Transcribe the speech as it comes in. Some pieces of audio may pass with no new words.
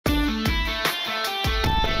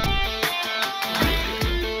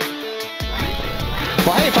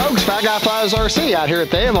folks, Fat Guy Flies RC out here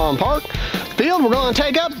at the Avon Park field. We're going to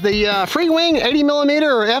take up the FREEWING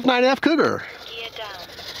 80mm F9F COUGAR. Gear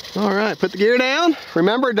down. All right, put the gear down.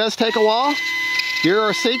 Remember, it does take a while. Gear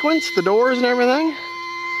are sequenced, the doors and everything.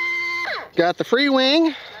 Got the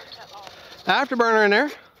FREEWING afterburner in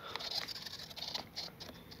there.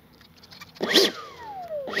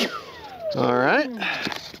 All right.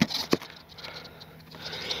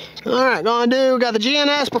 All right, got the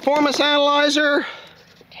GNS performance analyzer.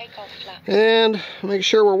 Takeoff flap. And make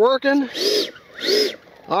sure we're working.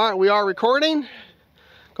 All right, we are recording.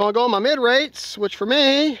 Gonna go on my mid rates, which for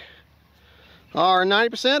me are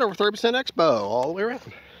 90% over 30% expo all the way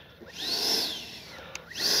around.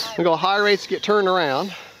 We go high rates get turned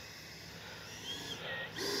around.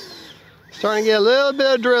 Starting to get a little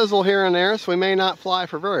bit of drizzle here and there, so we may not fly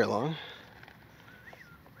for very long.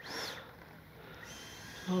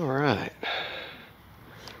 All right.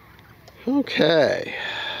 Okay.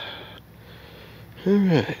 All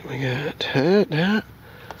right, we got that.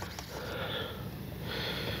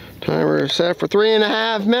 Timer set for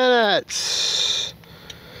 3.5 minutes.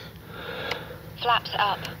 Flaps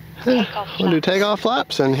up. Takeoff We'll do flaps. takeoff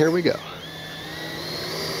flaps, and here we go. Gear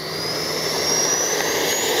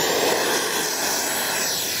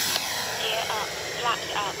up.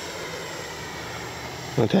 Flaps up.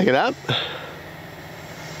 We'll take it up.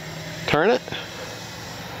 Turn it.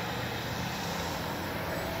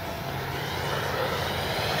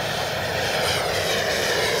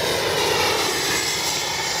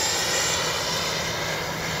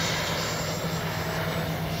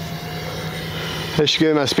 This should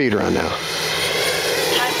give me a speed run now.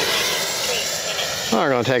 Time remaining 3 minutes. All right,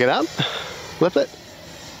 we're gonna take it up, flip it.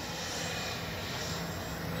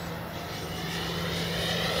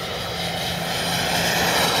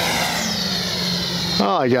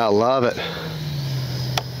 Oh, you gotta love it.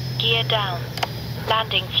 Gear down.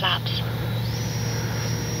 Landing flaps.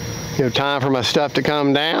 Give time for my stuff to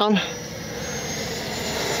come down.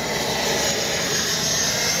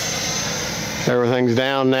 Everything's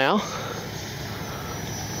down now.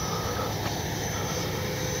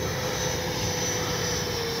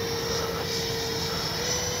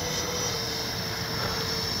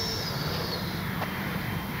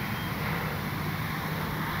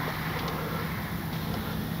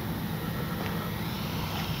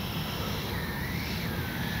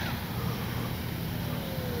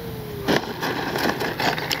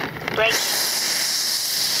 Brakes.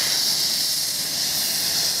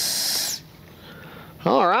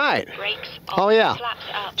 All right. Brakes off. Oh yeah, Flaps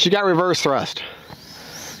up. she got reverse thrust.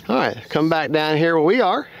 All right, come back down here where we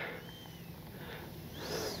are.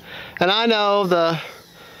 And I know the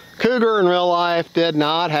Cougar in real life did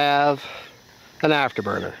not have an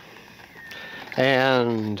afterburner.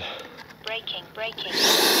 And Braking.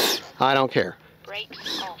 I don't care.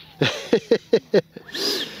 Brakes off.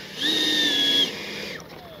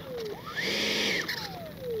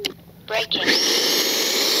 Braking.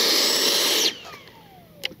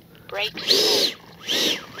 Brakes off.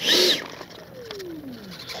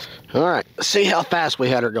 All right, let's see how fast we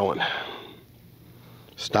had her going.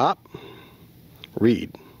 Stop.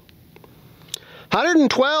 Read.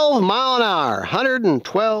 112 mile an hour.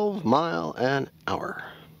 112 mile an hour.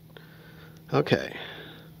 Okay.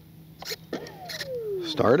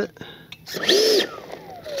 Start it.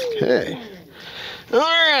 Okay. All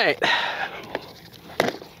right.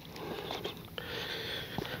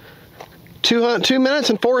 2 minutes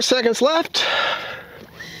and 4 seconds left.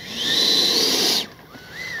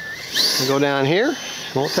 We'll go down here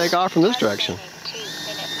and we'll take off from this direction. 2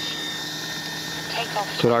 minutes.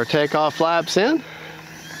 Takeoff. Put our takeoff flaps in.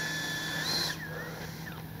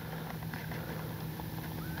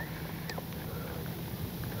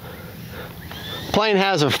 Plane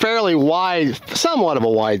has a fairly wide, somewhat of a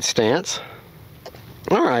wide stance.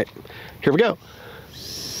 All right, here we go.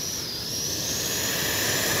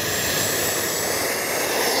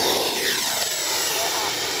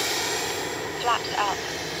 Flaps up.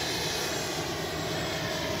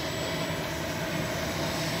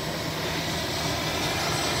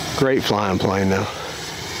 Great flying plane now.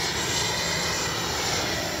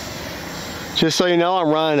 Just so you know, I'm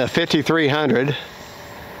running a 5300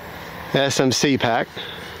 SMC pack.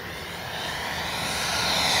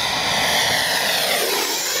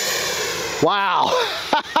 Wow.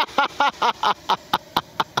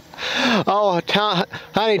 Oh,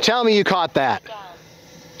 honey, tell me you caught that. Down.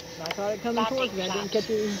 I caught it coming towards me. I didn't catch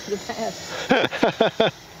it the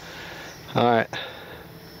pass. All right.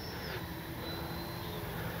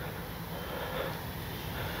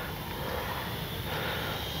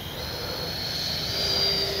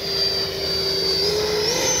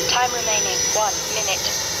 Time remaining 1 minute.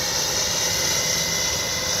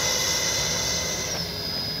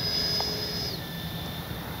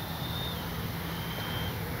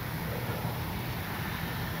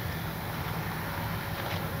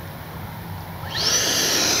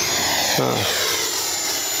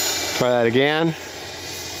 Try that again.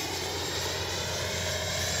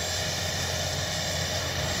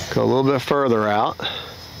 Go a little bit further out.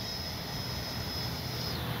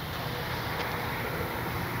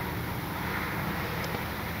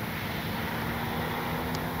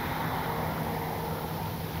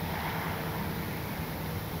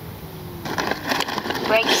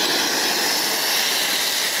 Brakes.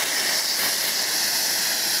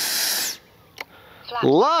 Flat.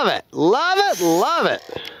 Love it, love it, love it.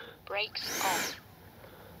 Brakes off.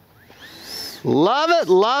 Love it,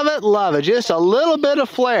 love it, love it. Just a little bit of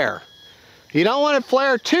flare. You don't want to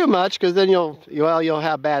flare too much because then you'll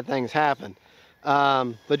have bad things happen.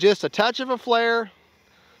 But just a touch of a flare.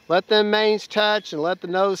 Let them mains touch and let the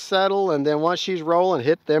nose settle, and then once she's rolling,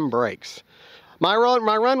 hit them brakes. My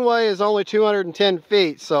runway is only 210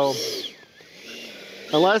 feet, so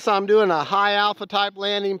unless I'm doing a high alpha type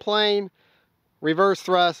landing plane, reverse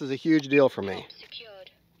thrust is a huge deal for me. Secured.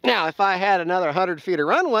 Now, if I had another 100 feet of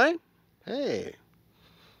runway, hey,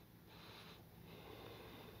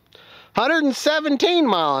 117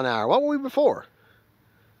 mile an hour. What were we before?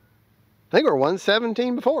 I think we were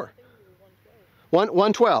 117 before.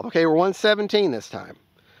 112. Okay, we're 117 this time.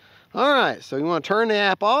 All right, so you want to turn the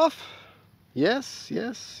app off? Yes,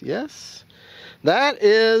 yes, yes. That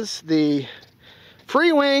is the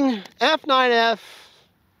FREEWING F9F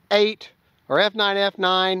 8 or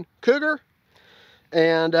F9F9 Cougar.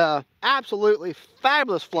 And absolutely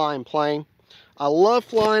fabulous flying plane. I love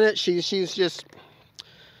flying it. She's just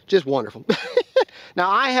wonderful. Now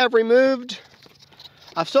I've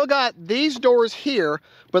still got these doors here,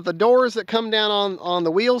 but the doors that come down on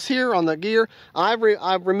the wheels here, on the gear, I've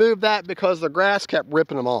removed that because the grass kept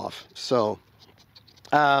ripping them off. So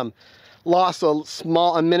lost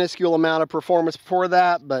a minuscule amount of performance before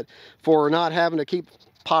that, but for not having to keep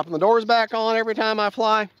popping the doors back on every time I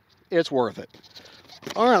fly, it's worth it.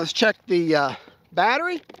 All right, let's check the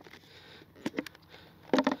battery.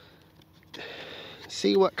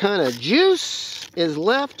 See what kind of juice is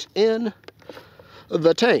left in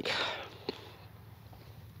the tank.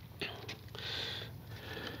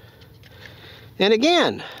 And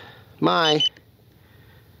again, my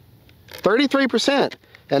 33%.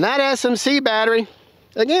 And that SMC battery,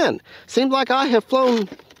 again, seems like I have flown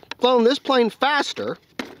this plane faster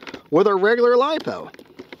with a regular LiPo.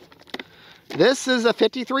 This is a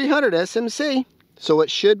 5300 SMC, so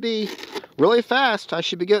it should be really fast. I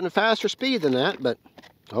should be getting a faster speed than that, but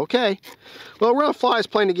okay. Well, we're gonna fly this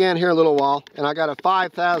plane again here in a little while, and I got a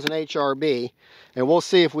 5000 HRB, and we'll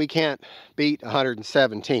see if we can't beat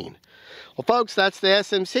 117. Well, folks, that's the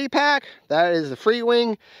SMC pack. That is the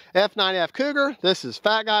FREEWING F9F Cougar. This is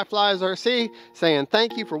Fat Guy Flies RC saying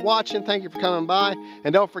thank you for watching, thank you for coming by,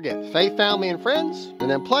 and don't forget, faith, family, and friends, and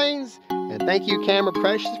then planes, and thank you, Camera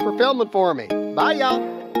Precious, for filming for me. Bye,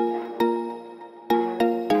 y'all.